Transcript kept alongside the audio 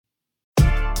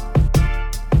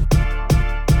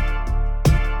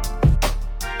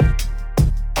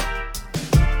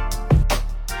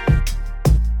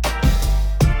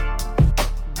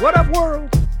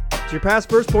It's your past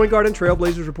first point guard and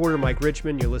Trailblazers reporter, Mike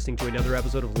Richmond. You're listening to another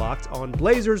episode of Locked On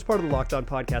Blazers, part of the Locked On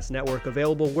Podcast Network,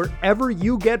 available wherever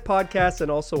you get podcasts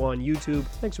and also on YouTube.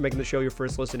 Thanks for making the show your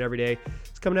first listen every day.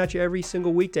 It's coming at you every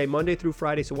single weekday, Monday through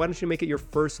Friday, so why don't you make it your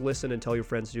first listen and tell your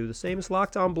friends to do the same. It's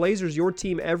Locked On Blazers, your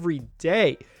team every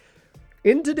day.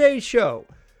 In today's show,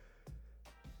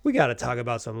 we got to talk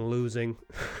about some losing.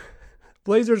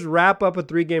 Blazers wrap up a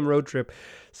 3-game road trip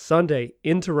Sunday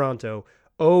in Toronto.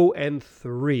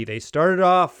 0-3. They started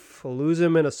off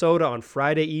losing Minnesota on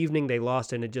Friday evening. They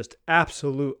lost in a just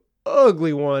absolute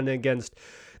ugly one against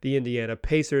the Indiana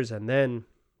Pacers, and then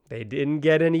they didn't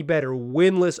get any better.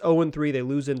 Winless 0-3. They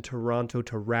lose in Toronto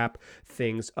to wrap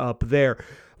things up there.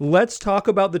 Let's talk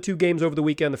about the two games over the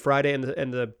weekend, the Friday and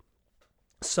the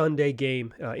Sunday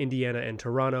game, Indiana and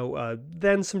Toronto.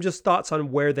 Then some just thoughts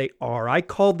on where they are. I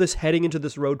called this heading into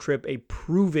this road trip a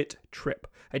prove-it trip.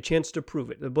 A chance to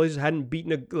prove it. The Blazers hadn't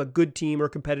beaten a good team or a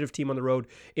competitive team on the road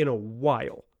in a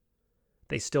while.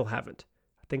 They still haven't.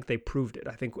 I think they proved it.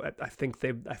 I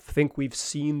think we've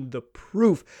seen the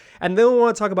proof. And then we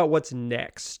want to talk about what's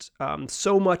next.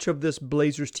 So much of this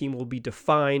Blazers team will be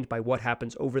defined by what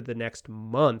happens over the next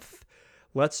month.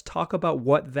 Let's talk about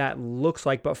what that looks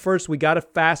like. But first, we got a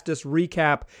fastest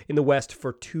recap in the West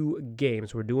for 2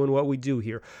 games. We're doing what we do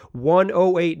here.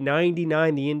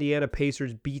 108-99, the Indiana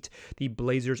Pacers beat the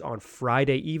Blazers on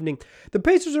Friday evening. The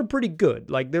Pacers are pretty good.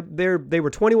 Like they were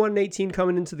 21-18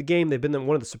 coming into the game. They've been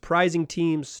one of the surprising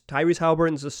teams. Tyrese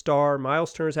Halliburton's a star.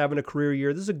 Miles Turner's having a career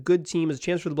year. This is a good team. It's a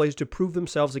chance for the Blazers to prove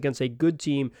themselves against a good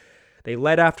team. They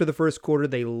led after the first quarter.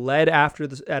 They led at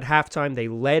halftime. They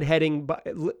led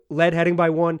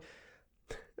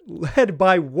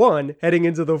by one heading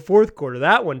into the fourth quarter.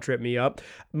 That one tripped me up.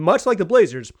 Much like the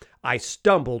Blazers, I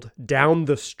stumbled down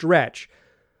the stretch.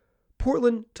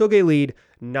 Portland took a lead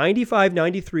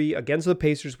 95-93 against the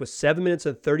Pacers with 7 minutes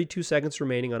and 32 seconds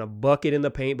remaining on a bucket in the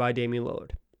paint by Damian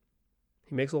Lillard.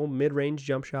 He makes a little mid-range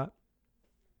jump shot.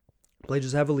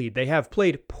 Blazers have a lead. They have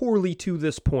played poorly to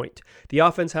this point. The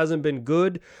offense hasn't been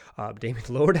good. Damian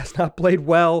Lillard has not played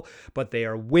well, but they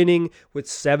are winning with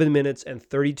 7 minutes and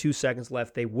 32 seconds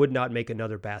left. They would not make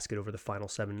another basket over the final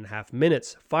 7.5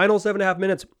 minutes. Final 7.5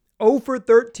 minutes, 0 for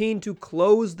 13 to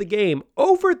close the game.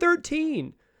 0 for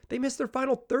 13. They missed their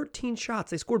final 13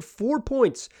 shots. They scored 4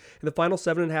 points in the final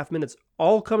 7.5 minutes,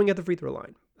 all coming at the free throw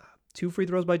line. 2 free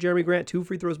throws by Jeremy Grant, 2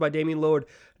 free throws by Damian Lillard.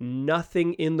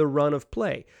 Nothing in the run of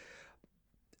play.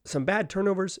 Some bad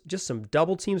turnovers, just some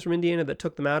double teams from Indiana that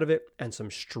took them out of it, and some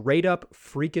straight up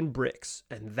freaking bricks.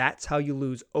 And that's how you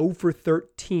lose 0 for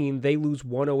 13. They lose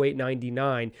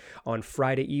 108-99 on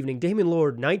Friday evening. Damian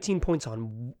Lillard, 19 points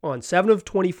on 7 of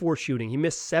 24 shooting. He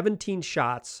missed 17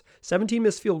 shots, 17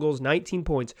 missed field goals, 19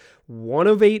 points, 1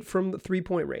 of 8 from the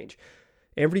three-point range.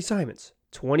 Anthony Simons,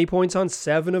 20 points on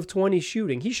 7 of 20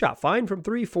 shooting. He shot fine from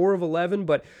 3, 4 of 11,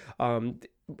 but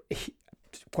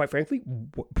quite frankly,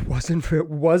 wasn't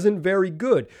very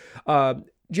good.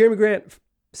 Jeremy Grant,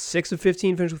 6 of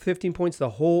 15, finished with 15 points.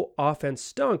 The whole offense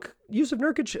stunk. Yusuf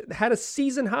Nurkic had a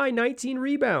season-high 19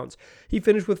 rebounds. He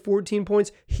finished with 14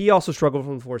 points. He also struggled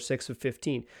from the floor, 6 of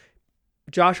 15.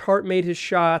 Josh Hart made his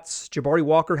shots. Jabari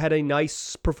Walker had a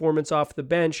nice performance off the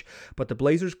bench, but the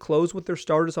Blazers closed with their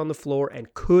starters on the floor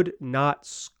and could not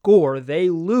score. They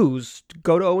lose,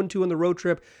 go to 0-2 on the road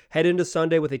trip, head into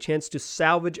Sunday with a chance to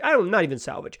salvage,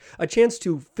 a chance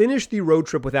to finish the road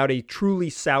trip without a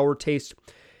truly sour taste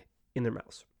in their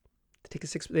mouths.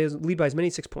 They lead by as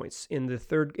many 6 points in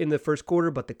the first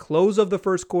quarter, but the close of the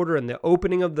first quarter and the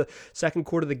opening of the second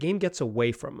quarter, the game gets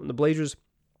away from them. The Blazers,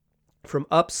 from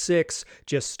up 6,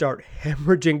 just start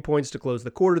hemorrhaging points to close the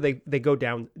quarter. They go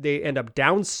down. They end up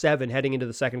down 7 heading into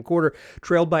the second quarter,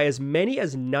 trailed by as many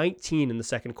as 19 in the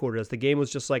second quarter, as the game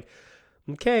was just like,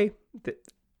 okay,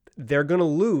 they're going to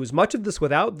lose. Much of this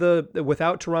without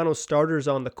Toronto's starters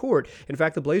on the court. In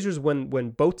fact, the Blazers,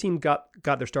 when both teams got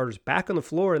their starters back on the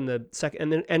floor in the second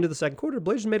and then end of the second quarter, the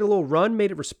Blazers made a little run, made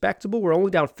it respectable. We're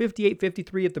only down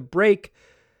 58-53 at the break.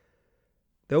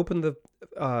 They opened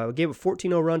gave a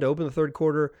 14-0 run to open the third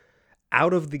quarter.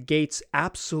 Out of the gates,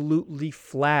 absolutely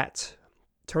flat.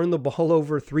 Turned the ball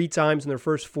over 3 times in their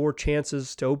first 4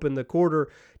 chances to open the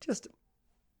quarter.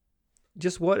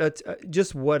 Just what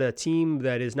a team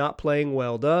that is not playing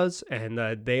well does, and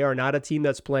they are not a team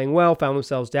that's playing well. Found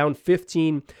themselves down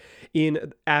 15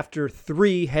 after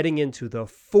 3, heading into the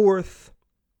fourth.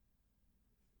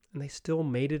 And they still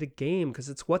made it a game because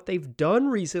it's what they've done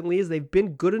recently is they've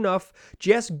been good enough,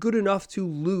 just good enough to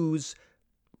lose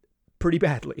pretty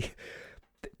badly.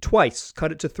 Twice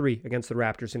cut it to 3 against the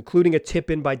Raptors, including a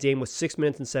tip-in by Dame with 6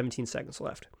 minutes and 17 seconds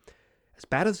left. As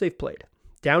bad as they've played,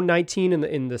 down 19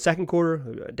 in the second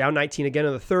quarter, down 19 again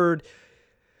in the third.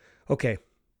 Okay,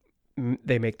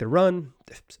 they make the run.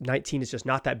 19 is just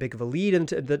not that big of a lead in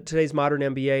today's modern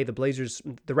NBA.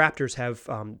 The Raptors have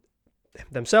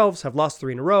themselves have lost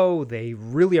 3 in a row. They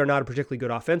really are not a particularly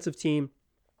good offensive team.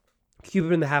 Keep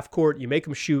them in the half court. You make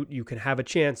them shoot. You can have a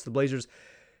chance. The Blazers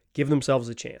give themselves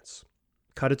a chance.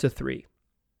 Cut it to 3.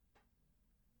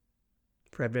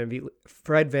 Fred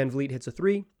VanVleet hits a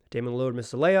 3. Damian Lillard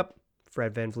misses a layup.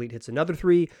 Fred VanVleet hits another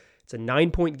 3. It's a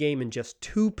 9-point game in just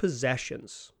 2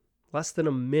 possessions. Less than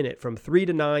a minute. From 3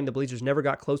 to 9, the Blazers never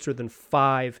got closer than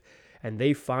 5, and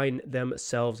they find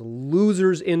themselves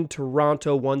losers in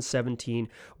Toronto,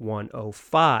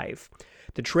 117-105.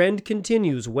 The trend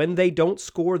continues. When they don't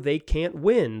score, they can't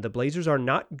win. The Blazers are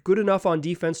not good enough on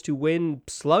defense to win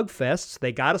slugfests.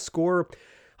 They got to score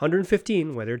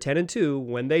 115 when they're 10-2.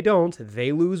 When they don't,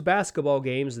 they lose basketball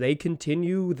games. They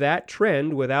continue that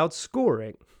trend without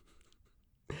scoring.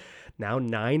 Now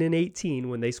 9-18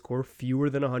 when they score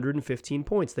fewer than 115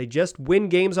 points. They just win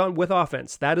games with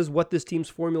offense. That is what this team's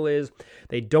formula is.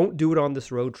 They don't do it on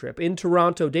this road trip. In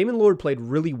Toronto, Damian Lillard played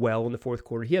really well in the fourth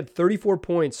quarter. He had 34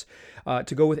 points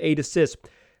to go with 8 assists.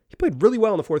 He played really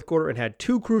well in the fourth quarter and had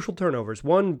 2 crucial turnovers.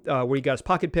 One where he got his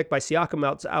pocket picked by Siakam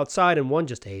outside, and one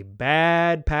just a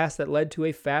bad pass that led to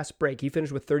a fast break. He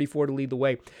finished with 34 to lead the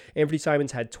way. Anthony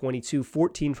Simons had 22,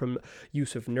 14 from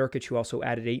Jusuf Nurkic, who also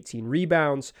added 18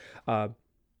 rebounds,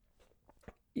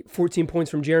 14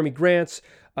 points from Jeremy Grant,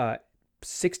 18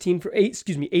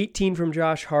 from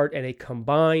Josh Hart, and a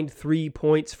combined 3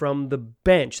 points from the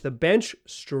bench. The bench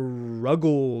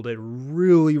struggled. It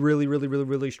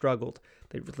really struggled.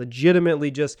 They legitimately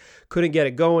just couldn't get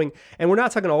it going. And we're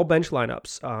not talking all bench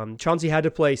lineups. Chauncey had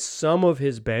to play some of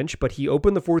his bench, but he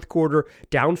opened the fourth quarter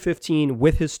down 15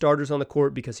 with his starters on the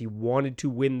court because he wanted to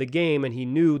win the game, and he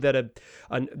knew that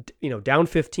down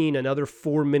 15, another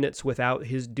 4 minutes without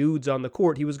his dudes on the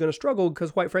court, he was going to struggle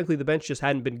because, quite frankly, the bench just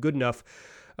hadn't been good enough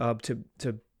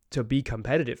to be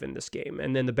competitive in this game.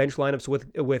 And then the bench lineups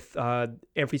with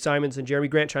Anthony Simons and Jeremy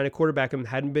Grant trying to quarterback him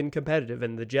hadn't been competitive,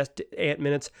 and the just Ant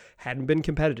minutes hadn't been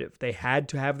competitive. They had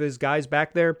to have those guys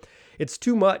back there. It's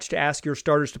too much to ask your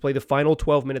starters to play the final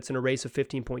 12 minutes in a race of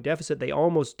 15-point deficit. They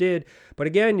almost did, but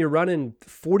again, you're running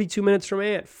 42 minutes from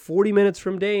Ant, 40 minutes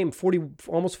from Dame,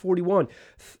 almost 41.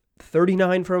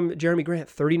 39 from Jeremy Grant,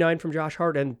 39 from Josh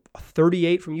Hart, and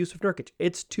 38 from Jusuf Nurkic.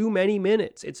 It's too many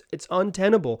minutes. It's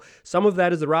untenable. Some of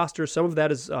that is the roster. Some of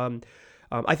that is,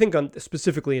 I think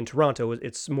specifically in Toronto,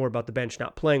 it's more about the bench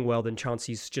not playing well than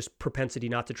Chauncey's just propensity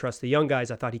not to trust the young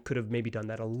guys. I thought he could have maybe done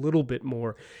that a little bit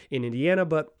more in Indiana,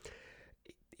 but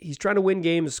he's trying to win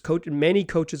games. Many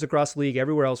coaches across the league,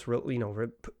 everywhere else,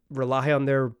 rely on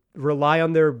their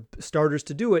starters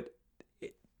to do it.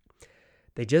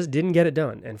 They just didn't get it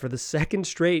done. And for the third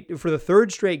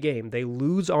straight game, they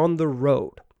lose on the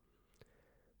road.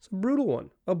 It's a brutal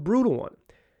one.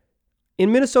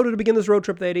 In Minnesota to begin this road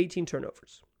trip, they had 18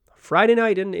 turnovers. Friday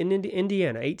night in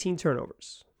Indiana, 18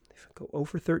 turnovers. They go 0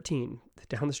 for 13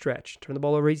 down the stretch, turn the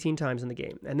ball over 18 times in the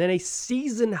game. And then a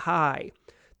season high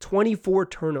 24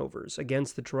 turnovers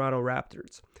against the Toronto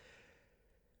Raptors.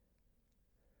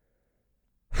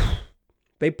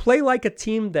 They play like a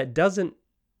team that doesn't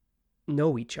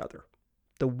know each other.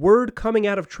 The word coming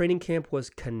out of training camp was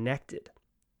connected.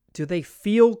 Do they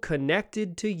feel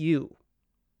connected to you?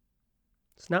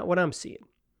 It's not what I'm seeing.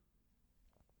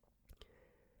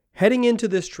 Heading into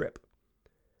this trip,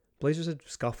 Blazers had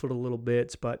scuffled a little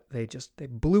bit, but they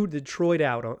blew Detroit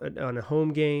out on a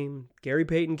home game. Gary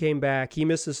Payton came back. He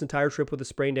missed this entire trip with a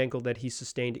sprained ankle that he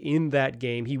sustained in that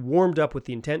game. He warmed up with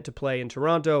the intent to play in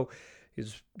Toronto.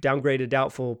 He's downgraded,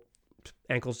 doubtful.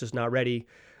 Ankle's just not ready.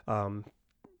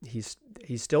 He's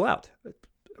still out.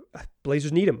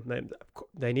 Blazers need him.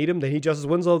 They need him. They need Justice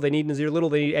Winslow. They need Nasir Little.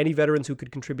 They need any veterans who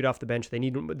could contribute off the bench. They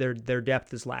need their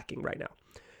depth is lacking right now.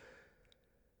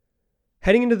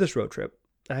 Heading into this road trip,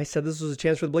 I said this was a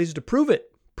chance for the Blazers to prove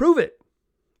it.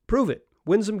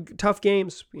 Win some tough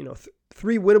games.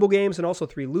 3 winnable games and also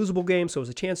 3 losable games. So it was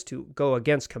a chance to go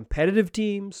against competitive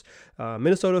teams.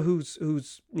 Minnesota, who's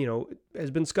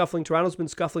has been scuffling. Toronto's been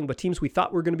scuffling, but teams we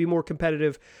thought were going to be more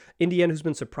competitive. Indiana, who's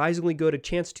been surprisingly good. A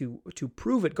chance to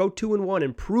prove it. Go 2-1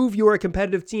 and prove you're a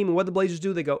competitive team. And what the Blazers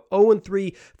do, they go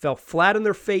 0-3, fell flat on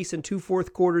their face in 2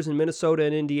 fourth quarters in Minnesota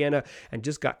and Indiana, and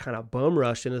just got kind of bum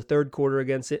rushed in the third quarter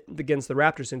against the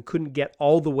Raptors and couldn't get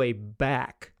all the way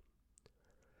back.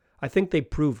 I think they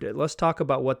proved it. Let's talk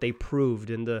about what they proved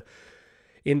in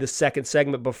the second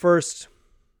segment. But first,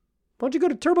 Why don't you go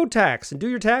to TurboTax and do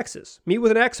your taxes? Meet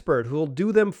with an expert who will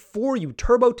do them for you.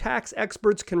 TurboTax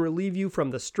experts can relieve you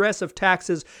from the stress of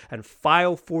taxes and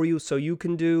file for you so you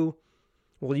can do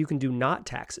not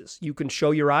taxes. You can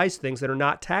show your eyes things that are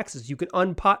not taxes. You can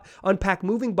unpack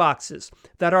moving boxes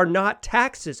that are not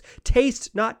taxes.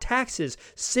 Taste not taxes.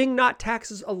 Sing not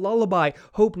taxes a lullaby.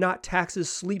 Hope not taxes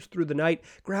sleeps through the night.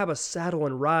 Grab a saddle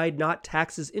and ride not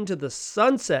taxes into the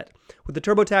sunset. With the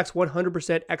TurboTax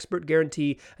 100% expert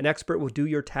guarantee, an expert will do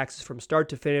your taxes from start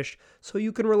to finish so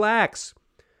you can relax.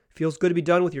 Feels good to be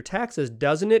done with your taxes,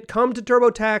 doesn't it? Come to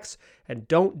TurboTax and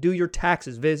don't do your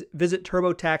taxes. Visit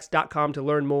TurboTax.com to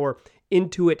learn more.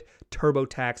 Intuit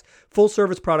TurboTax. Full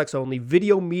service products only.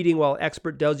 Video meeting while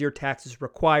expert does your taxes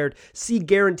required. See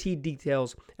guaranteed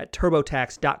details at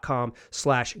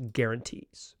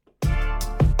TurboTax.com/guarantees.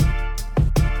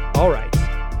 All right.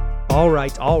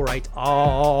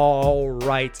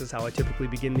 This is how I typically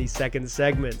begin these second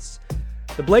segments.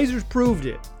 The Blazers proved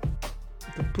it.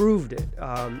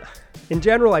 In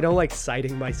general, I don't like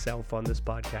citing myself on this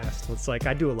podcast. It's like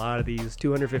I do a lot of these,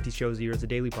 250 shows a year. It's a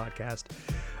daily podcast.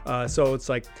 So it's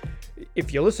like,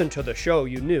 if you listen to the show,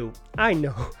 you knew. I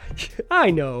know.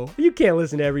 You can't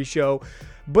listen to every show.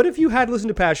 But if you had listened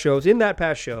to past shows, in that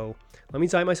past show, let me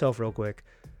cite myself real quick.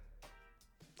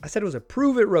 I said it was a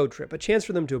prove it road trip, a chance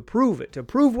for them to prove it, to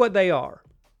prove what they are.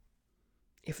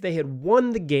 If they had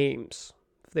won the games,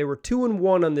 if they were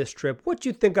 2-1 on this trip, what do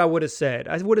you think I would have said?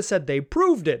 I would have said they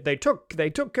proved it. They took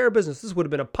care of business. This would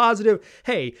have been a positive,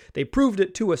 hey, they proved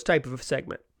it to us type of a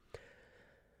segment.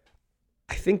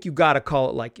 I think you got to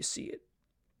call it like you see it.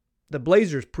 The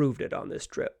Blazers proved it on this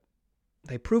trip.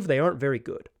 They proved they aren't very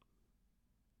good.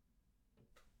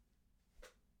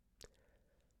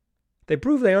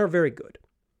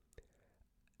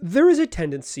 There is a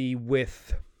tendency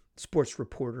with sports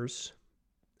reporters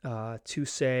to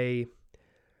say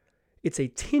it's a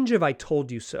tinge of I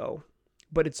told you so,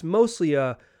 but it's mostly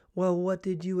a, well, what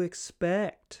did you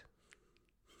expect?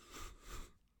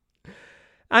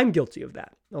 I'm guilty of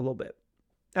that a little bit.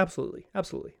 Absolutely.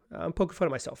 I'm poking fun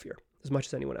at myself here as much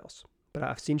as anyone else. But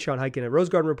I've seen Sean Highkin at Rose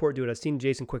Garden Report do it. I've seen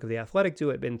Jason Quick of The Athletic do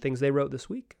it. And things they wrote this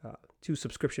week. 2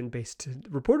 subscription-based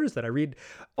reporters that I read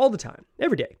all the time,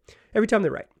 every day, every time they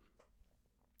write.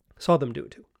 Saw them do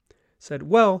it too. Said,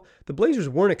 well, the Blazers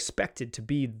weren't expected to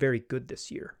be very good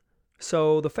this year.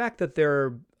 So the fact that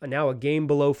they're now a game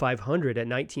below 500 at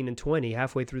 19-20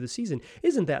 halfway through the season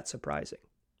isn't that surprising.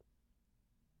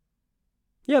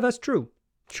 Yeah, that's true.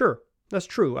 Sure. That's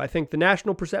true. I think the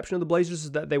national perception of the Blazers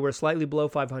is that they were a slightly below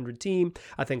 500 team.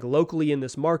 I think locally in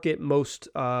this market, most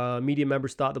media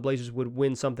members thought the Blazers would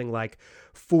win something like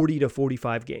 40 to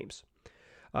 45 games.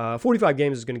 45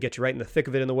 games is going to get you right in the thick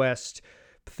of it in the West.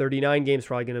 39 games you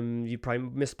probably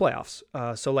miss playoffs.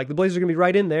 So like the Blazers are going to be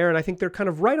right in there, and I think they're kind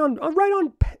of right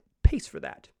on pace for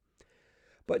that.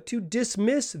 But to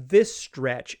dismiss this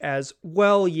stretch as,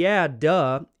 well, yeah,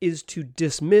 duh, is to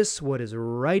dismiss what is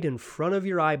right in front of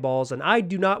your eyeballs, and I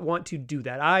do not want to do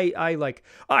that.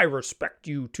 I respect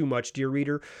you too much, dear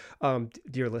reader,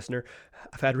 dear listener.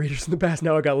 I've had readers in the past,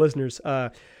 now I got listeners.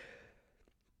 I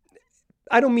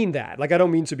don't mean that. Like, I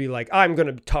don't mean to be like, I'm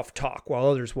going to tough talk while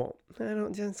others won't.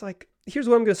 It's like, here's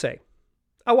what I'm going to say.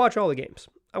 I watch all the games.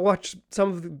 I watch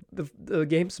some of the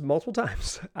games multiple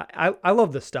times. I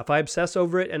love this stuff. I obsess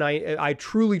over it, and I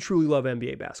truly, truly love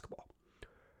NBA basketball.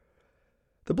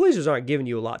 The Blazers aren't giving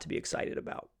you a lot to be excited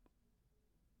about.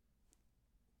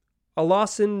 A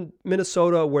loss in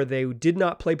Minnesota where they did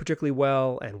not play particularly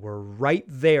well and were right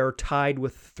there tied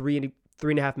with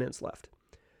 3.5 minutes left.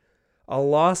 A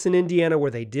loss in Indiana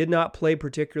where they did not play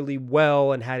particularly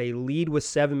well and had a lead with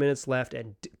 7 minutes left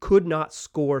and could not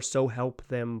score, so help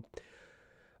them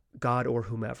God or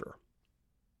whomever.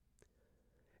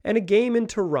 And a game in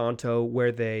Toronto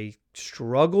where they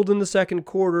struggled in the second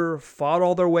quarter, fought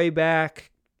all their way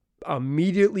back,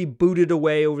 immediately booted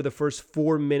away over the first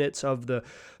 4 minutes of the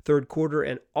third quarter,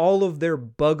 and all of their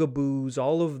bugaboos,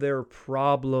 all of their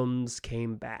problems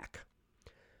came back.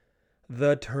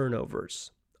 The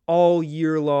turnovers. All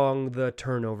year long, the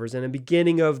turnovers. And at the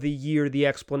beginning of the year, the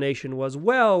explanation was,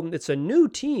 well, it's a new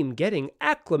team getting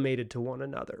acclimated to one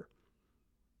another.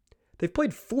 They've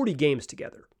played 40 games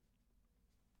together.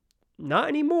 Not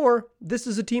anymore. This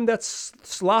is a team that's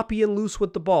sloppy and loose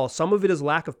with the ball. Some of it is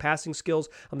lack of passing skills.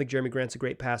 I don't think Jeremy Grant's a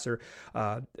great passer.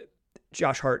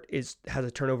 Josh Hart has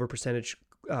a turnover percentage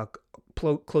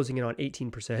closing in on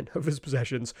 18% of his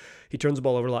possessions. He turns the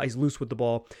ball over a lot. He's loose with the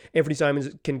ball. Anthony Simons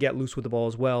can get loose with the ball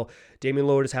as well. Damian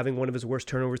Lillard is having one of his worst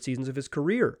turnover seasons of his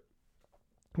career.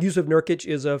 Yusuf Nurkic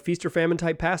is a feast or famine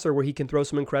type passer where he can throw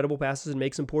some incredible passes and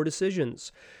make some poor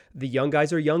decisions. The young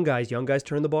guys are young guys. Young guys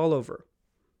turn the ball over.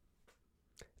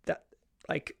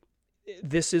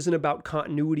 This isn't about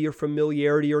continuity or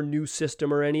familiarity or new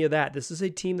system or any of that. This is a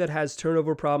team that has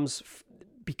turnover problems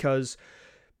because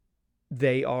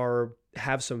they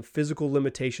have some physical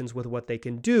limitations with what they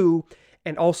can do,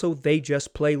 and also they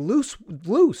just play loose.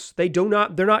 They're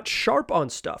not sharp on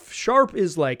stuff. Sharp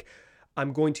is like,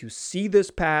 I'm going to see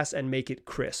this pass and make it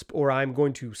crisp, or I'm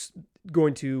going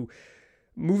to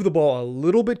move the ball a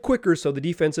little bit quicker so the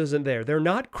defense isn't there. They're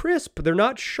not crisp. They're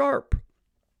not sharp.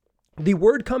 The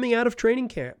word coming out of training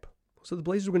camp. So the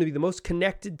Blazers are going to be the most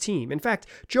connected team. In fact,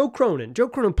 Joe Cronin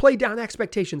played down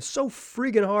expectations so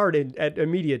friggin' hard at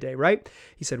media day, right?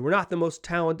 He said, we're not the most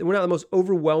talented, we're not the most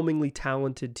overwhelmingly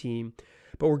talented team,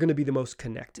 but we're going to be the most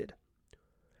connected.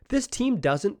 This team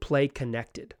doesn't play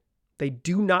connected. They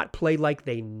do not play like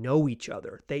they know each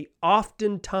other. They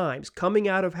oftentimes, coming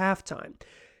out of halftime,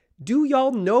 do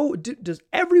y'all know, does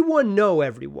everyone know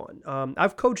everyone?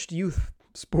 I've coached youth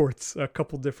sports a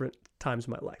couple different times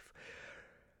in my life.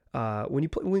 When you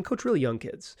coach really young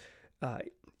kids,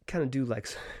 kind of do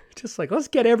let's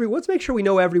make sure we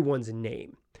know everyone's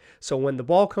name. So when the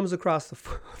ball comes across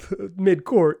the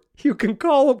mid-court, you can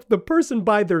call the person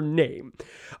by their name.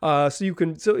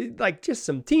 Just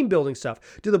some team building stuff.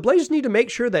 Do the Blazers need to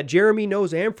make sure that Jeremy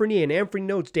knows Anthony and Anthony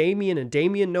knows Damian and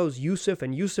Damian knows Yusuf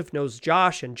and Yusuf knows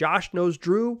Josh and Josh knows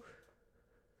Drew?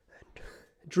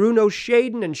 Drew knows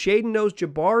Shaden and Shaden knows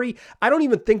Jabari. I don't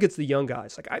even think it's the young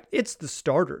guys. It's the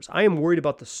starters. I am worried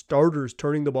about the starters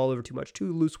turning the ball over too much,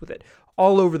 too loose with it.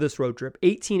 All over this road trip.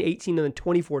 18, and then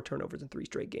 24 turnovers in 3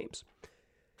 straight games.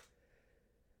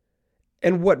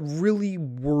 And what really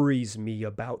worries me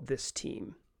about this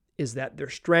team is that their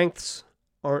strengths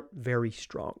aren't very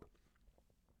strong.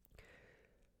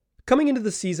 Coming into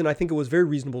the season, I think it was very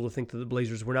reasonable to think that the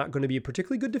Blazers were not going to be a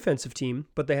particularly good defensive team,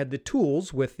 but they had the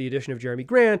tools with the addition of Jeremy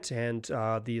Grant and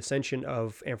the ascension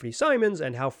of Anthony Simons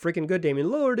and how freaking good Damian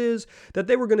Lillard is, that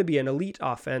they were going to be an elite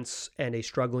offense and a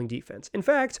struggling defense. In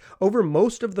fact, over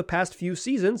most of the past few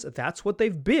seasons, that's what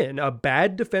they've been, a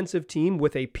bad defensive team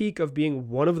with a peak of being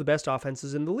one of the best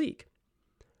offenses in the league.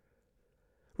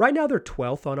 Right now, they're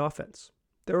 12th on offense.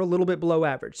 They're a little bit below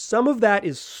average. Some of that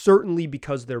is certainly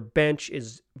because their bench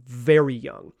is very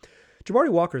young. Jabari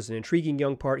Walker is an intriguing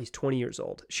young part. He's 20 years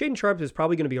old. Shaden Sharp is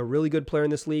probably going to be a really good player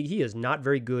in this league. He is not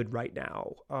very good right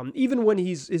now. Even when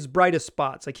he's his brightest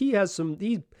spots, he's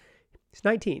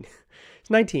 19. He's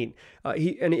 19.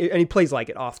 He plays like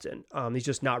it often. He's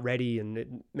just not ready and it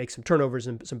makes some turnovers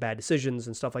and some bad decisions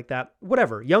and stuff like that.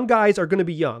 Whatever. Young guys are going to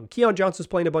be young. Keon Johnson's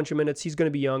playing a bunch of minutes. He's going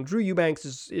to be young. Drew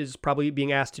Eubanks is probably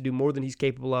being asked to do more than he's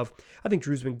capable of. I think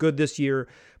Drew's been good this year,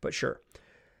 but sure.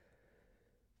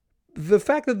 The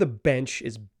fact that the bench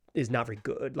is not very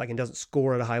good, and doesn't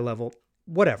score at a high level,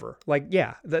 whatever.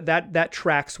 That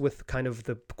tracks with kind of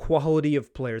the quality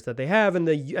of players that they have and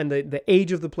the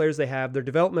age of the players they have. They're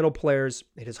developmental players.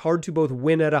 It is hard to both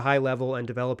win at a high level and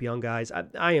develop young guys.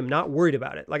 I am not worried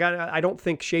about it. I don't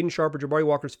think Shaden Sharp or Jabari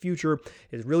Walker's future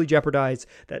is really jeopardized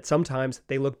that sometimes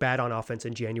they look bad on offense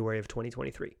in January of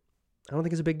 2023. I don't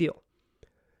think it's a big deal.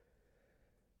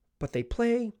 But they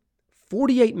play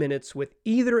 48 minutes with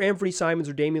either Anthony Simons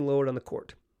or Damian Lillard on the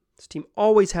court. This team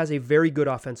always has a very good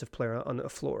offensive player on the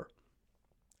floor.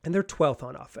 And they're 12th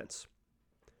on offense.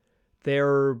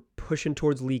 They're pushing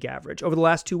towards league average. Over the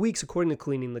last 2 weeks, according to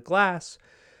Cleaning the Glass,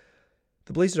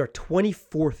 the Blazers are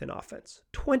 24th in offense.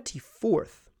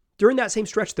 24th. During that same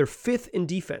stretch, they're 5th in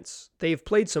defense. They've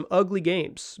played some ugly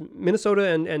games. Minnesota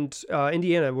and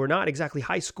Indiana were not exactly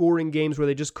high-scoring games where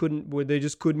they just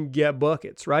couldn't get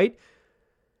buckets, right?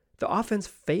 The offense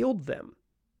failed them.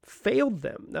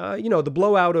 The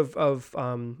blowout of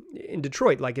in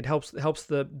Detroit, it helps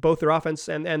both their offense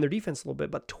and their defense a little bit,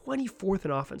 but 24th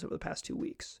in offense over the past 2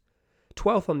 weeks,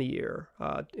 12th on the year,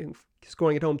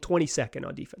 scoring at home, 22nd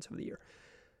on defense over the year.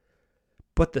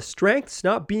 But the strengths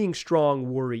not being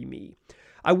strong worry me.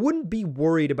 I wouldn't be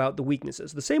worried about the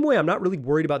weaknesses. The same way I'm not really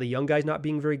worried about the young guys not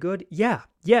being very good.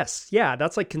 That's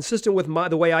consistent with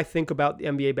the way I think about the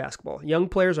NBA basketball. Young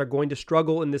players are going to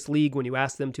struggle in this league when you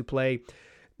ask them to play,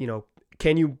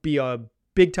 can you be a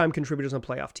big-time contributor on a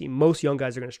playoff team? Most young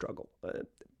guys are going to struggle.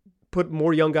 Put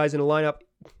more young guys in a lineup,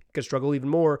 could struggle even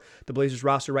more. The Blazers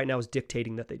roster right now is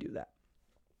dictating that they do that.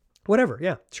 Whatever,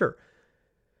 yeah, sure.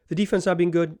 The defense not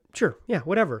being good, sure, yeah,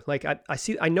 whatever.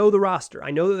 I know the roster.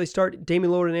 I know that they start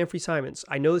Damian Lillard and Anthony Simons.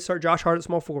 I know they start Josh Hart at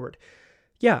small forward.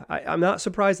 Yeah, I'm not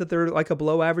surprised that they're a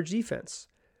below-average defense.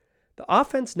 The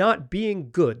offense not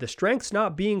being good, the strengths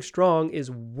not being strong is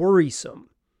worrisome.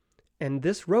 And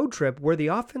this road trip where the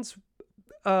offense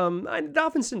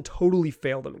didn't totally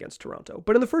fail them against Toronto.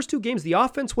 But in the first two games, the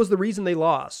offense was the reason they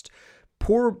lost.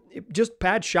 Just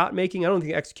bad shot making. I don't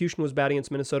think execution was bad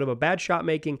against Minnesota, but bad shot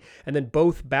making, and then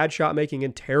both bad shot making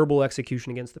and terrible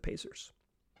execution against the Pacers.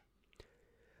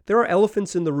 There are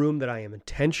elephants in the room that I am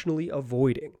intentionally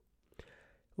avoiding.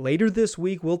 Later this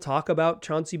week, we'll talk about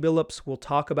Chauncey Billups. We'll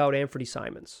talk about Anthony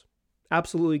Simons.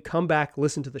 Absolutely, come back,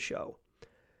 listen to the show.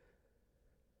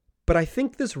 But I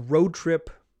think this road trip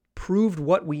proved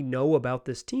what we know about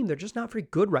this team. They're just not very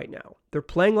good right now. They're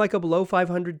playing like a below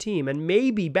 500 team. And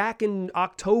maybe back in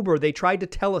October, they tried to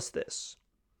tell us this.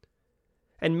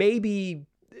 And maybe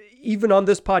even on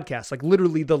this podcast, like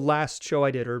literally the last show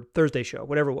I did, or Thursday show,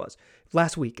 whatever it was,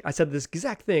 last week, I said this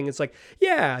exact thing. It's like,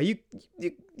 yeah,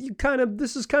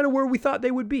 this is kind of where we thought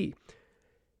they would be.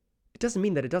 It doesn't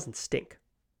mean that it doesn't stink.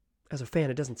 As a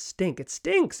fan, it doesn't stink. It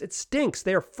stinks. It stinks.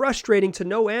 They are frustrating to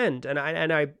no end. And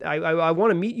I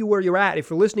want to meet you where you're at. If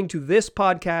you're listening to this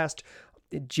podcast,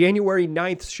 January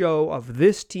 9th show of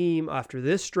this team after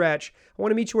this stretch, I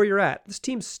want to meet you where you're at. This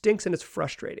team stinks and it's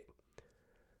frustrating.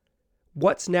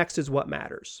 What's next is what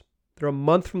matters. They're a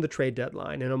month from the trade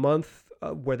deadline and a month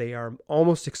where they are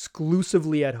almost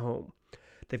exclusively at home.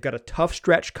 They've got a tough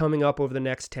stretch coming up over the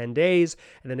next 10 days,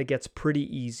 and then it gets pretty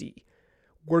easy.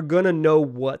 We're going to know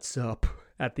what's up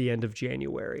at the end of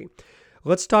January.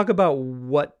 Let's talk about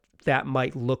what that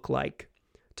might look like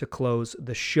to close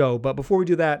the show. But before we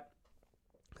do that,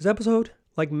 this episode,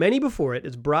 like many before it,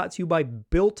 is brought to you by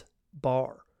Built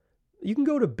Bar. You can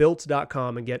go to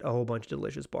built.com and get a whole bunch of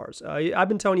delicious bars. I've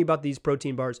been telling you about these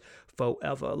protein bars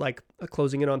forever, like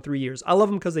closing in on 3 years. I love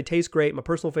them because they taste great. My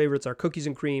personal favorites are cookies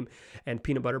and cream and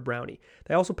peanut butter brownie.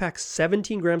 They also pack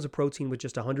 17 grams of protein with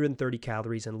just 130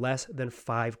 calories and less than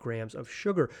 5 grams of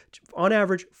sugar. On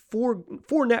average, four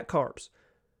net carbs.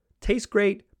 Tastes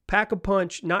great. Pack a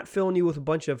punch, not filling you with a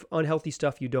bunch of unhealthy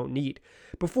stuff you don't need.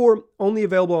 Before, only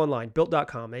available online,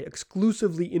 Built.com, an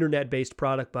exclusively internet-based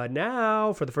product. But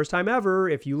now, for the first time ever,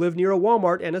 if you live near a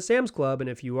Walmart and a Sam's Club, and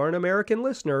if you are an American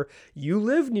listener, you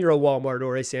live near a Walmart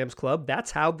or a Sam's Club,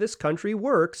 that's how this country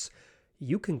works.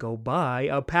 You can go buy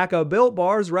a pack of Built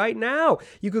Bars right now.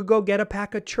 You could go get a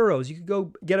pack of churros. You could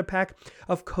go get a pack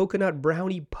of coconut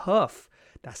brownie puff.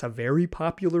 That's a very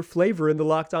popular flavor in the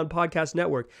Locked On Podcast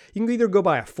Network. You can either go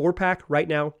buy a 4-pack right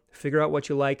now, figure out what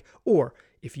you like, or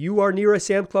if you are near a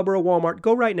Sam's Club or a Walmart,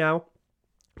 go right now,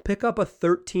 pick up a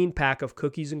 13-pack of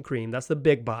cookies and cream. That's the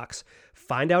big box.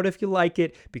 Find out if you like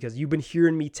it because you've been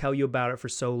hearing me tell you about it for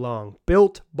so long.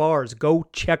 Built Bars, go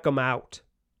check them out.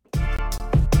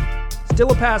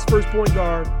 Still a pass first point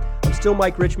guard. I'm still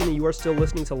Mike Richmond, and you are still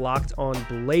listening to Locked On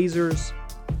Blazers.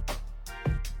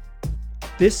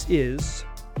 This is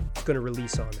going to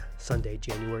release on Sunday,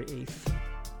 January 8th.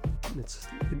 It's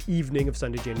the evening of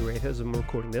Sunday, January 8th as I'm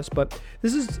recording this, but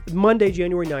this is Monday,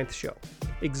 January 9th show.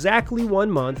 Exactly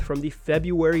 1 month from the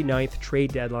February 9th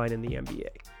trade deadline in the NBA.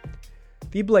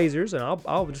 The Blazers, and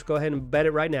I'll just go ahead and bet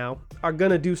it right now, are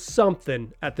going to do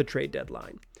something at the trade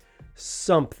deadline.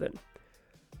 Something.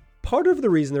 Part of the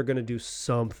reason they're going to do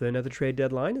something at the trade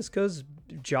deadline is because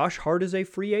Josh Hart is a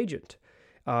free agent,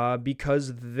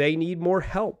 because they need more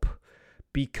help,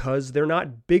 because they're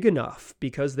not big enough,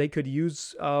 because they could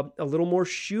use a little more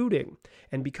shooting,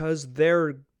 and because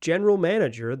their general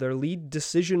manager, their lead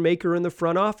decision maker in the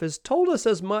front office, told us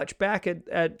as much back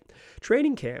at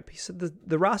training camp. He said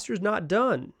the roster's not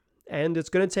done, and it's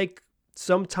going to take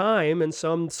some time and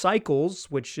some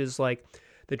cycles, which is like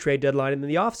the trade deadline and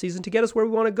the offseason, to get us where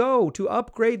we want to go, to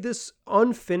upgrade this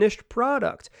unfinished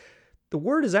product. The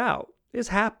word is out. It's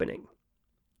happening.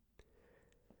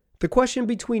 The question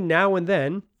between now and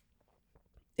then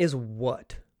is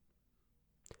what?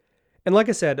 And like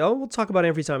I said, we'll talk about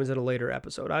Anthony Simons in a later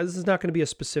episode. This is not going to be a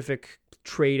specific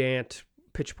trade ant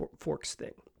pitchforks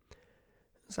thing.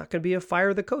 It's not going to be a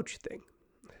fire the coach thing.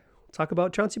 We'll talk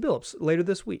about Chauncey Billups later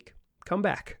this week. Come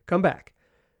back.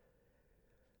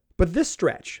 But this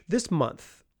stretch, this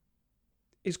month,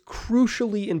 is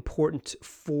crucially important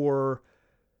for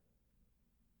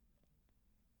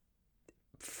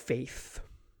faith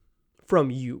from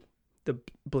you, the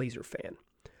Blazer fan.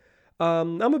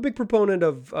 I'm a big proponent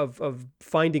of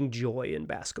finding joy in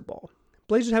basketball.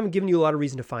 Blazers haven't given you a lot of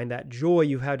reason to find that joy.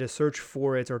 You've had to search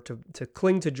for it, or to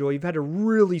cling to joy. You've had to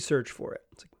really search for it.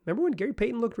 It's like, remember when Gary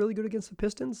Payton looked really good against the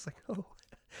Pistons? It's like, oh,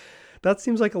 that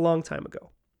seems like a long time ago.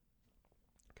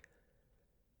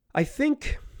 I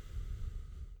think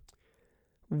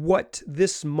what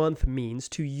this month means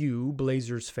to you,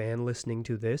 Blazers fan listening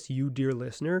to this, you dear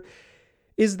listener,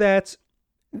 is that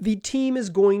the team is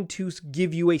going to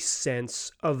give you a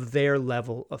sense of their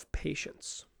level of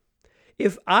patience.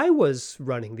 If I was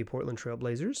running the Portland Trail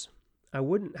Blazers,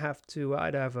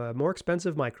 I'd have a more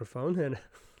expensive microphone, and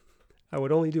I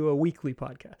would only do a weekly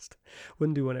podcast.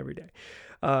 Wouldn't do one every day.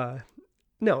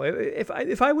 No,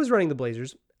 if I was running the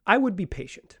Blazers, I would be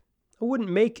patient. I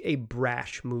wouldn't make a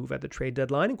brash move at the trade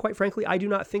deadline. And quite frankly, I do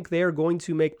not think they are going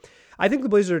to make... I think the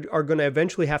Blazers are going to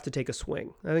eventually have to take a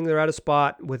swing. I think they're at a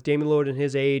spot with Damian Lillard and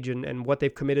his age and what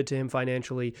they've committed to him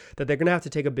financially that they're going to have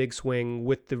to take a big swing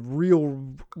with the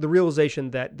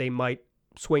realization that they might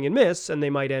swing and miss and they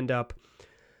might end up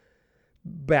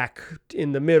back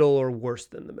in the middle or worse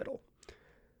than the middle.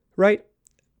 Right?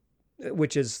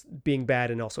 Which is being bad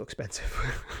and also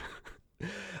expensive.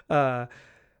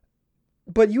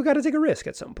 But you got to take a risk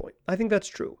at some point. I think that's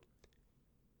true.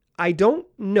 I don't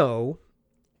know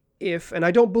if, and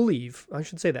I don't believe, I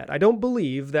should say that, I don't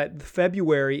believe that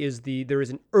February there is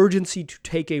an urgency to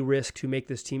take a risk to make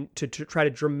this team, to try to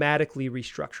dramatically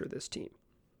restructure this team.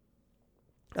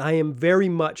 I am very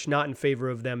much not in favor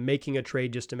of them making a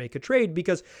trade just to make a trade,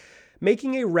 because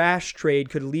making a rash trade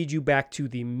could lead you back to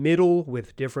the middle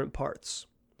with different parts.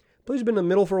 Blazers have been in the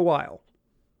middle for a while.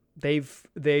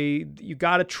 You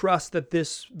got to trust that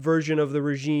this version of the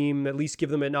regime, at least give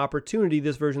them an opportunity,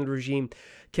 this version of the regime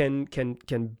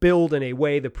can build in a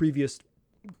way the previous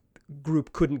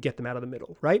group couldn't get them out of the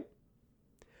middle, right?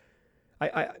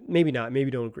 I maybe not, maybe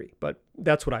don't agree, but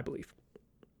that's what I believe.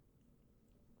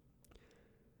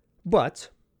 But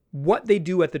what they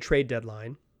do at the trade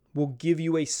deadline will give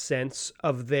you a sense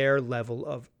of their level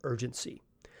of urgency.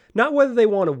 Not whether they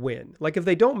want to win. Like, if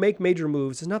they don't make major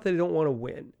moves, it's not that they don't want to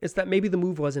win. It's that maybe the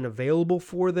move wasn't available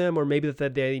for them, or maybe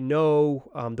that they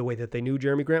know the way that they knew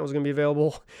Jeremy Grant was going to be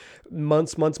available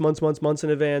months in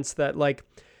advance, that like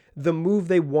the move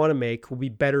they want to make will be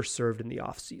better served in the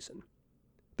offseason.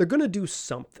 They're going to do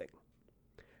something.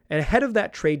 And ahead of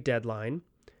that trade deadline,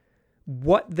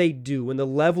 what they do and the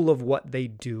level of what they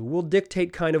do will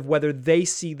dictate kind of whether they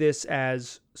see this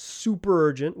as super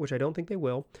urgent, which I don't think they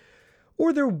will,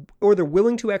 or they're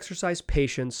willing to exercise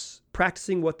patience.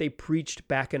 Practicing what they preached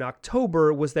back in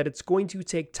October was that it's going to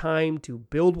take time to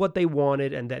build what they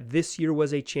wanted, and that this year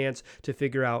was a chance to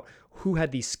figure out who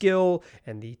had the skill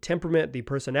and the temperament, the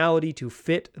personality to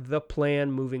fit the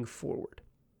plan moving forward.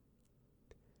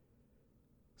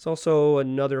 It's also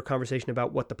another conversation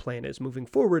about what the plan is moving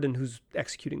forward and who's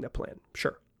executing that plan.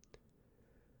 Sure.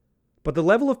 But the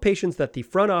level of patience that the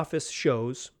front office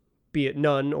shows, be it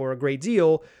none or a great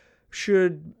deal,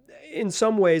 should, in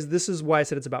some ways, this is why I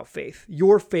said it's about faith.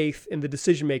 Your faith in the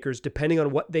decision makers, depending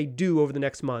on what they do over the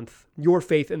next month, your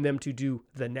faith in them to do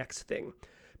the next thing.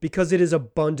 Because it is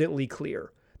abundantly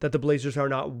clear that the Blazers are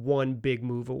not one big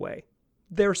move away.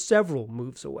 They're several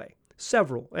moves away.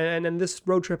 Several. And this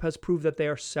road trip has proved that they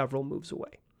are several moves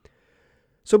away.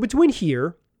 So between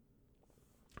here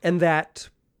and that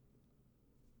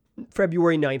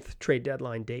February 9th trade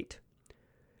deadline date,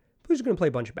 Blazers are going to play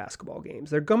a bunch of basketball games.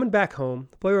 They're coming back home,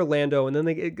 play Orlando, and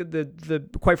then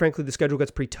quite frankly, the schedule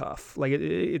gets pretty tough. Like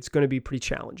it's going to be pretty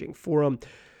challenging for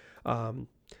them.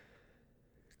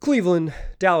 Cleveland,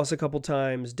 Dallas a couple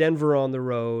times, Denver on the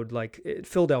road, like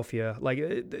Philadelphia, like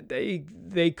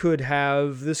they could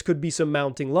have, this could be some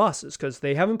mounting losses because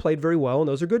they haven't played very well, and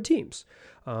those are good teams.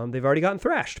 They've already gotten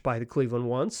thrashed by the Cleveland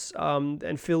once,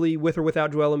 and Philly, with or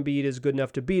without Joel Embiid, is good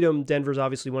enough to beat them. Denver's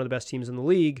obviously one of the best teams in the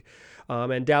league,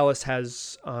 and Dallas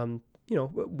has,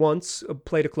 once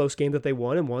played a close game that they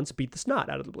won, and once beat the snot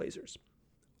out of the Blazers.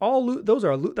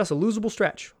 That's a losable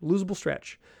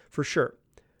stretch for sure.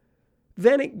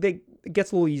 Then it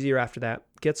gets a little easier after that.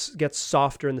 Gets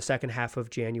softer in the second half of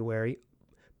January.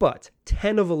 But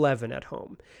 10 of 11 at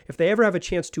home. If they ever have a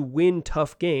chance to win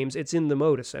tough games, it's in the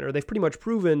Moda Center. They've pretty much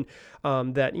proven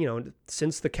that,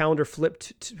 since the calendar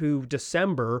flipped to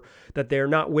December, that they're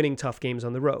not winning tough games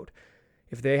on the road.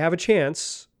 If they have a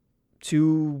chance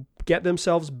to get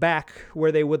themselves back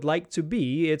where they would like to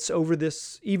be, it's over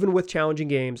this, even with challenging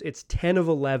games, it's 10 of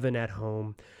 11 at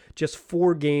home. Just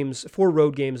 4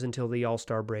 road games until the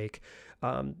All-Star break.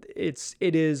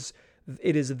 It is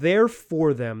there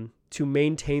for them to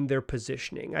maintain their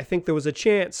positioning. I think there was a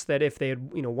chance that if they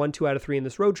had, won 2 out of 3 in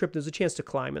this road trip, there's a chance to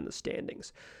climb in the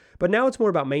standings. But now it's more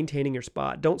about maintaining your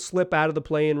spot. Don't slip out of the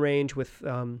play-in range with,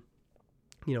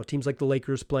 teams like the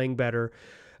Lakers playing better.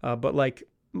 But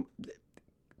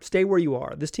stay where you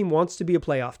are. This team wants to be a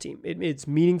playoff team. It's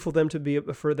meaningful for them to be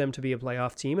a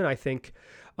playoff team, and I think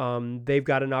they've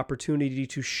got an opportunity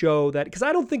to show that, because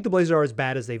I don't think the Blazers are as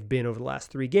bad as they've been over the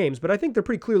last 3 games, but I think they're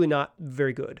pretty clearly not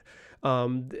very good.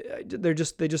 They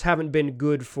just haven't been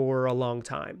good for a long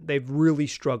time. They've really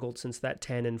struggled since that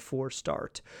 10-4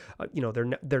 start.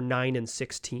 They're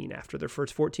 9-16 after their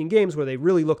first 14 games, where they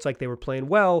really looked like they were playing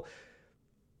well.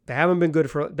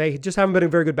 They just haven't been a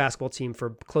very good basketball team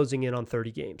for closing in on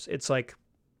 30 games. It's like,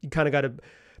 you kind of got to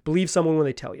believe someone when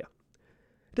they tell you.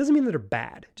 It doesn't mean that they're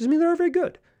bad. It just means they're very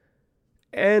good.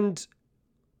 And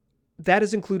that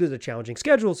has included a challenging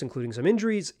schedule. It's including some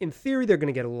injuries. In theory, they're going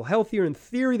to get a little healthier. In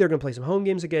theory, they're going to play some home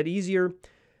games that get easier.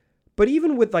 But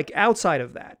even with outside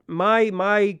of that,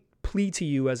 my plea to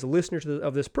you as a listener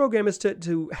of this program is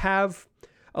to have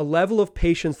a level of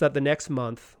patience that the next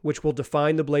month, which will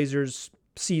define the Blazers'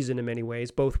 season in many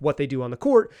ways, both what they do on the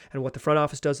court and what the front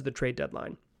office does at the trade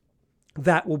deadline,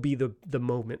 that will be the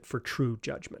moment for true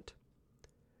judgment.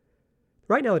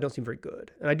 Right now, they don't seem very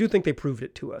good. And I do think they proved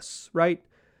it to us, right?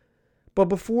 But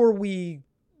before we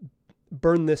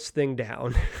burn this thing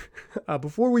down,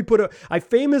 I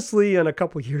famously, and a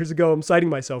couple years ago, I'm citing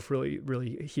myself really,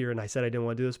 really here, and I said I didn't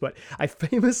want to do this, but I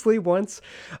famously once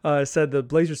said the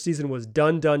Blazers season was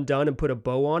done, and put a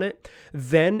bow on it.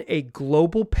 Then a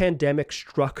global pandemic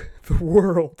struck the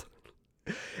world.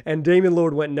 And Damian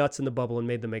Lillard went nuts in the bubble and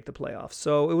made them make the playoffs.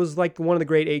 So it was like one of the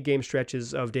great 8-game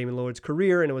stretches of Damian Lillard's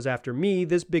career, and it was after me,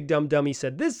 this big dumb dummy,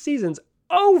 said, this season's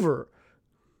over.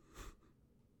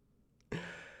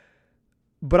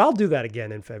 But I'll do that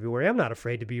again in February. I'm not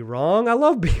afraid to be wrong. I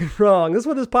love being wrong. That's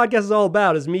what this podcast is all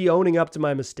about, is me owning up to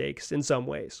my mistakes in some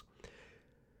ways.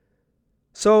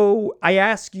 So I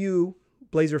ask you,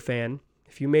 Blazer fan,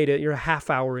 if you made it, you're a half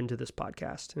hour into this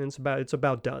podcast, and it's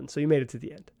about done. So you made it to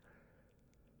the end.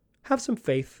 Have some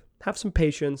faith, have some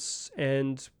patience,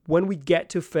 and when we get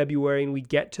to February and we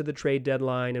get to the trade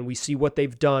deadline and we see what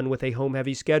they've done with a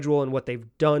home-heavy schedule and what they've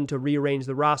done to rearrange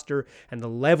the roster and the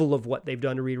level of what they've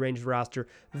done to rearrange the roster,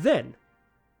 then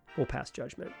we'll pass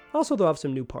judgment. Also, they'll have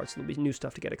some new parts. There'll be new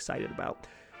stuff to get excited about.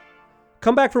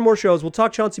 Come back for more shows. We'll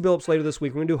talk Chauncey Billups later this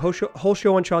week. We're going to do a whole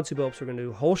show on Chauncey Billups. We're going to do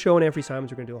a whole show on Anthony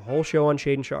Simons. We're going to do a whole show on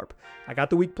Shaedon Sharpe. I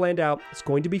got the week planned out. It's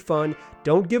going to be fun.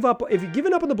 Don't give up. If you've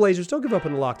given up on the Blazers, don't give up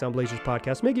on the Locked On Blazers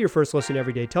podcast. Make it your first listen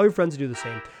every day. Tell your friends to do the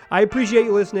same. I appreciate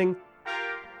you listening.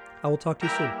 I will talk to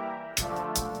you soon.